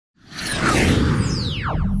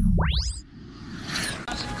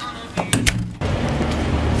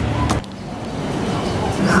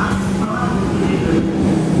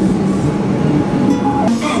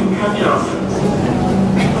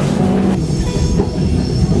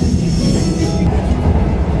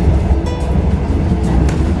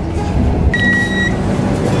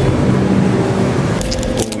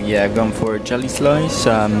Yeah, gone for a jelly slice,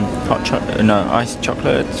 hot chocolate, no, iced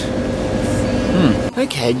chocolate.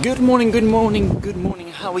 Okay, good morning,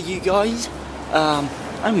 how are you guys?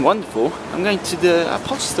 I'm wonderful. I'm going to the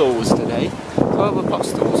Apostles today, 12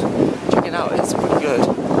 Apostles. Check it out, it's pretty good.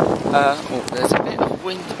 Oh, there's a bit of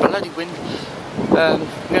wind, bloody wind. I'm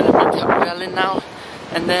going to meet up with Ellen now,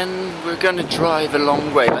 and then we're going to drive a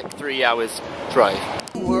long way, like 3 hours drive.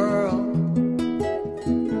 World,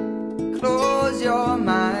 close your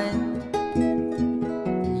mind.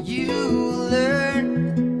 You learn,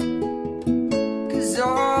 'cause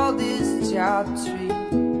all this job tree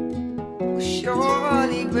will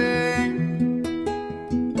surely burn.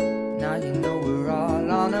 Now you know we're all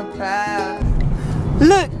on a path.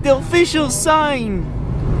 Look, the official sign!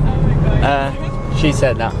 Oh my god. She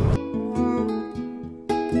said that.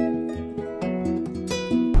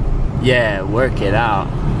 Yeah, work it out.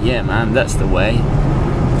 Yeah, man, that's the way.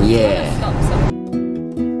 Yeah.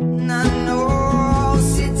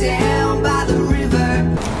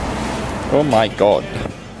 Oh my god.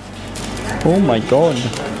 Oh my god.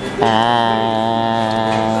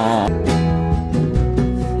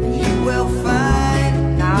 You will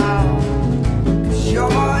find now, 'cause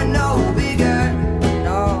you're no bigger.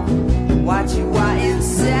 No, what you are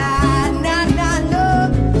inside. No,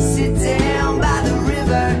 sit down by the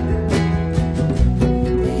river.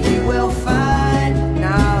 You will find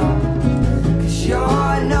now, 'cause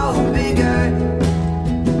you're no bigger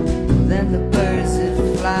than the birds that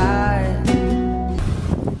fly.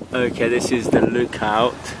 Okay, this is the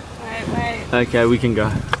lookout. Wait. Okay, we can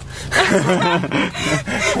go.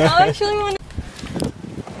 I actually want to.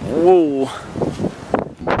 Whoa.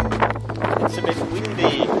 It's a bit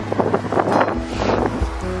windy.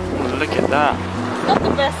 Oh, look at that. Not the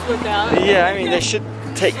best lookout. Yeah, I mean, they should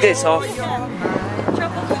take this off.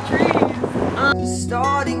 Chop off the trees.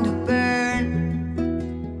 Starting to burn,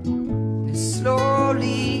 it's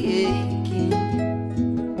slowly aching.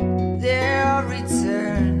 Their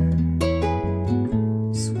return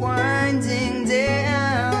is winding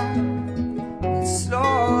down. It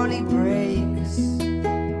slowly breaks.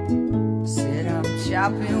 Said I'm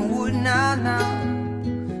chopping wood now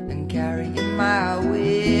and carrying my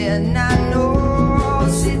weight. And I know,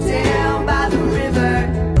 sit down by the river.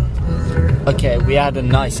 Okay, we had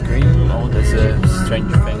an ice cream. Oh, there's a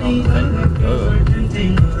strange thing on the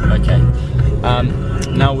thing. Oh. Okay.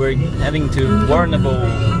 Now we're heading to Warrnambool,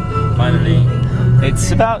 finally.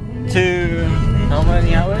 It's about how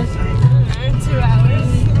many hours? 2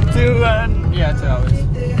 hours. Yeah, 2 hours.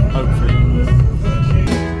 Hopefully.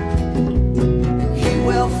 You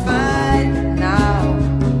will find now,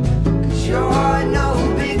 'cause you're no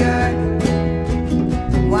bigger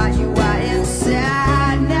than what you are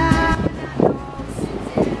inside now.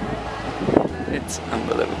 It's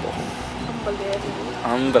unbelievable.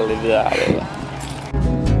 Unbelievable.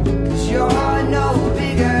 'Cause you're no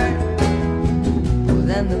bigger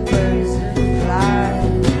than the birds that fly.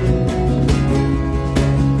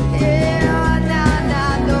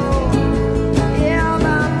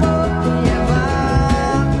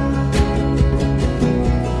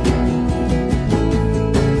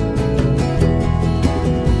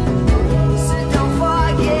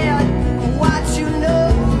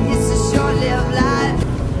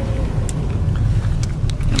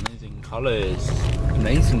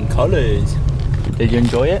 Amazing colours. Did you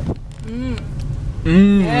enjoy it?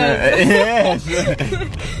 Yes.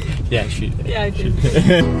 Yeah, shoot it. Yeah, I did.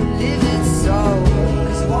 Live it so,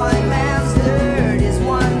 'cause one man's dirt is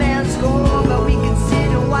one man's gold. But we can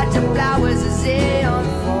sit and watch the flowers as they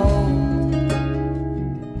unfold.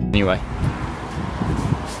 Anyway.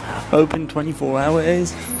 Open 24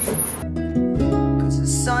 hours. 'Cause the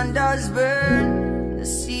sun does burn, the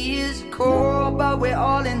sea is cold, but we're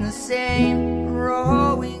all in the same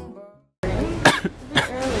rowing boat. Not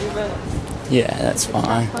early, but Yeah, that's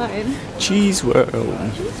fine. fine. Cheese World.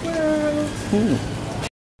 Ooh.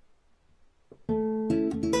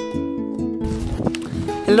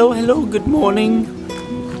 Hello, good morning.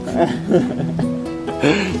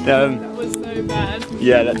 That was so bad.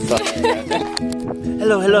 Yeah, that's fine.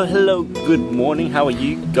 Hello, good morning. How are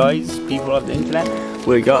you guys, people of the internet?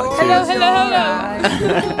 We got to Hello.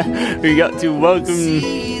 we got to welcome.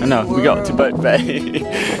 No, we got to Boat Bay,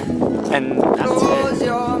 and that's Close it.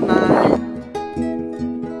 your mind.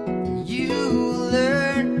 You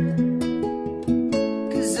learn,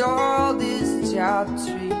 our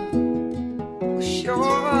tree will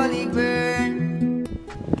surely burn.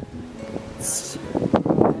 It's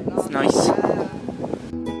nice.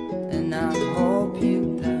 And I hope you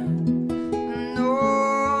learn.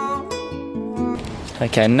 No.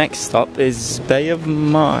 Okay, next stop is Bay of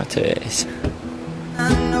Martyrs.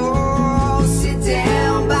 I know, sit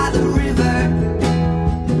down by the river.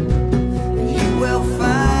 You will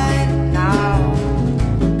find now,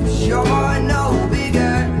 'cause you're no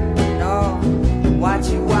bigger. No, what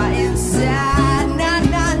you are inside. Nah,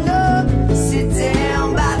 nah, no, sit down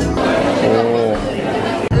by the river.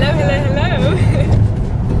 Hello, hello, hello.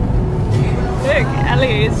 Look,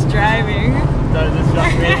 Ellie is driving. Don't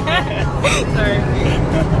distract me. Sorry.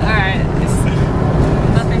 Alright,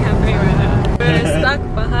 nothing happening right now. We're stuck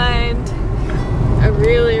behind a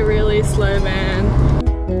really, really slow van.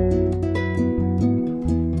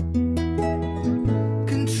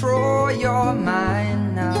 Control your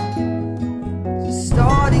mind now. It's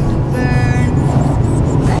starting to burn.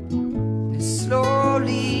 It's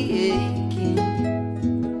slowly aching.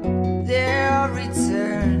 They'll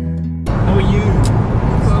return. How are you?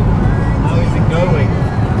 How is it going?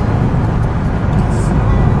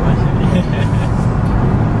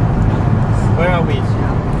 Where are we?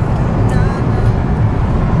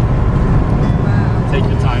 Take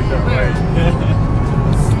your time, don't worry.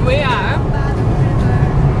 We are.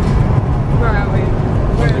 Where are we?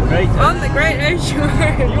 On the Great Ocean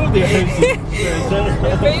Road. You're the ocean.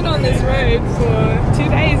 We've been on this road for 2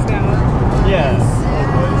 days now. Yeah.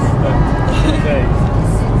 Okay.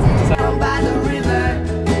 Down by the river.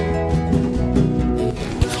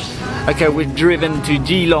 Okay, we've driven to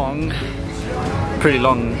Geelong. Pretty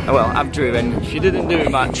long. Well, I've driven. She didn't do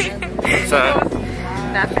much. So,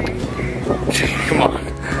 Nothing. come on.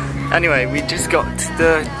 Anyway, we just got to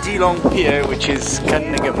the Geelong Pier, which is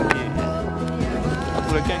Canon Pier.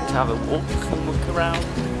 We're going to have a walk and look around.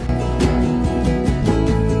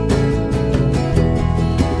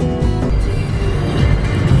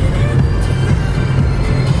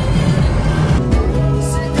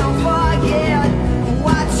 So don't forget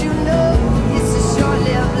what you know. It's a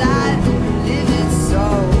short-lived life. Live it so.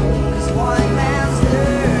 'Cause one man's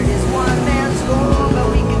dirt is one man's gold. But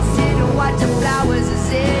we can sit and watch the flowers as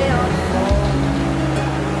they unfold.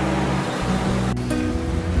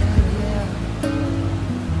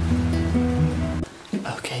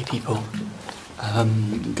 Okay, people.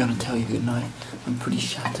 I'm gonna tell you good night. I'm pretty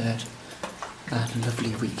shattered. I had a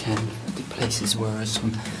lovely weekend. The places were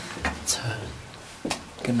awesome. So,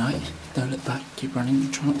 good night. Don't look back. Keep running.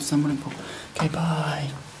 Try not to stumble and fall. Okay, bye.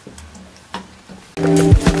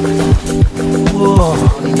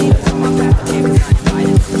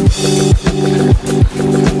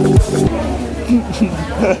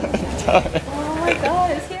 Oh my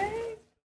god, it's here.